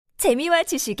재미와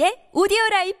지식의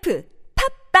오디오라이프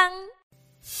팝빵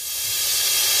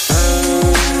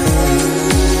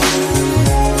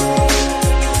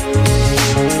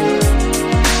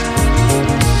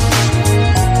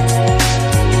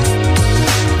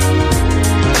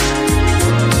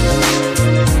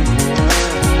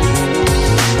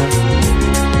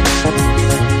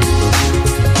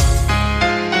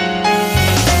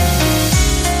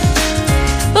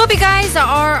Hope you guys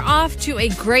are off to a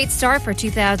great start for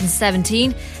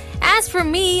 2017. As for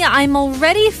me, I'm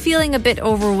already feeling a bit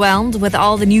overwhelmed with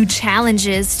all the new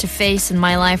challenges to face in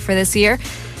my life for this year.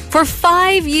 For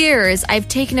 5 years, I've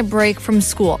taken a break from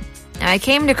school. I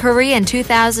came to Korea in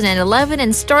 2011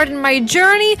 and started my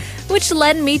journey, which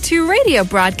led me to radio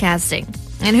broadcasting.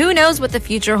 And who knows what the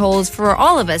future holds for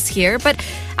all of us here, but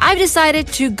I've decided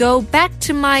to go back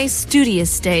to my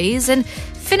studious days and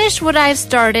finish what I've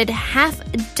started half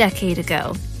a decade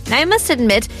ago. I must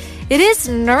admit, it is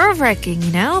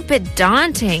nerve-wracking, a bit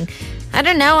daunting. I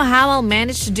don't know how I'll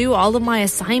manage to do all of my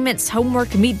assignments,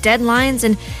 homework, and meet deadlines,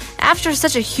 and after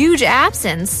such a huge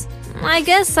absence, I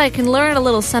guess I can learn a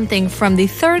little something from the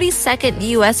 32nd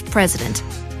U.S. president.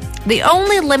 The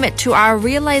only limit to our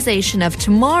realization of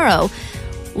tomorrow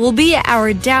will be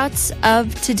our doubts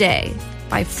of today,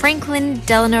 by Franklin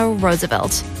Delano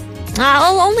Roosevelt.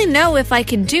 I'll only know if I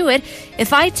can do it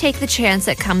if I take the chance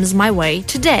that comes my way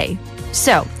today.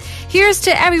 So, here's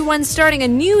to everyone starting a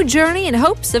new journey in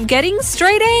hopes of getting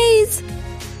straight A's.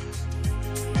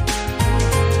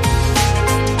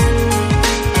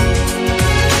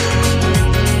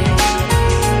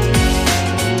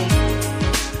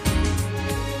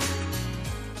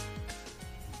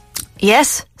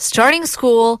 Yes, starting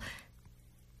school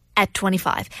at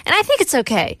 25. And I think it's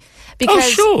okay. Because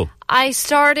sure. I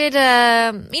started,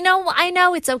 I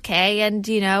know it's okay. And,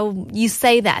 you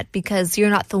say that because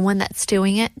you're not the one that's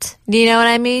doing it. Do you know what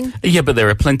I mean? Yeah, but there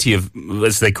are plenty of,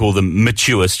 as they call them,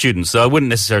 mature students. So I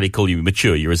wouldn't necessarily call you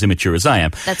mature. You're as immature as I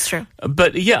am. That's true.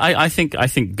 But yeah, I think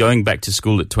going back to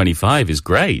school at 25 is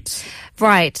great.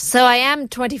 Right. So I am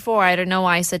 24. I don't know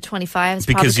why I said 25. It's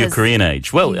because you're Korean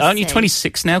age. Well, aren't you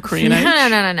 26 now, Korean age?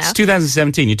 No. It's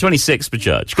 2017. You're 26,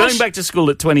 Bajaj. Going back to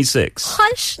school at 26.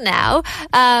 Hush now.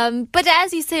 But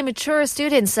as you say, mature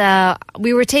students,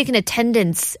 we were taking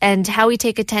attendance, and how we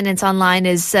take attendance online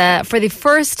is for the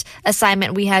first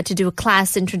assignment, we had to do a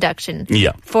class introduction.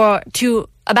 Yeah.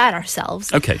 About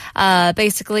ourselves. Okay.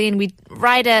 Basically, and we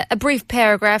write a brief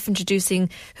paragraph introducing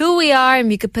who we are, and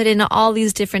we could put in all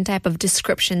these different type of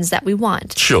descriptions that we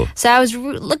want. Sure. So I was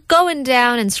going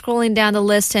down and scrolling down the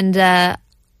list, and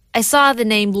I saw the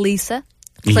name Lisa,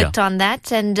 clicked on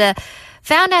that, and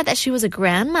found out that she was a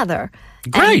grandmother.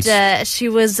 Great. And she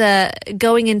was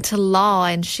going into law,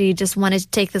 and she just wanted to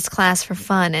take this class for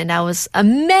fun. And I was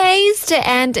amazed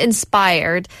and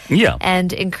inspired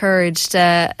and encouraged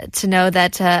to know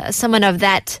that someone of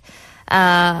that,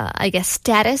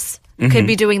 status could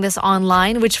be doing this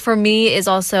online, which for me is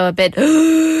also a bit,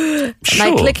 am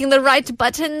I clicking the right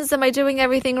buttons? Am I doing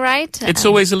everything right? It's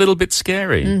always a little bit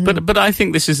scary. Mm-hmm. But I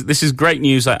think this is great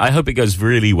news. I hope it goes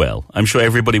really well. I'm sure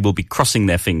everybody will be crossing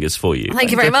their fingers for you.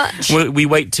 Thank you very much. We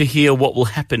wait to hear what will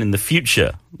happen in the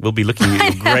future. We'll be looking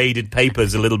at your graded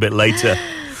papers a little bit later.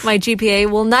 My GPA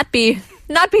will not be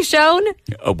shown.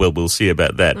 Oh, well, we'll see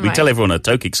about that. Right. We tell everyone our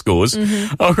TOEIC scores.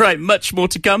 Mm-hmm. All right, much more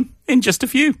to come in just a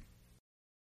few.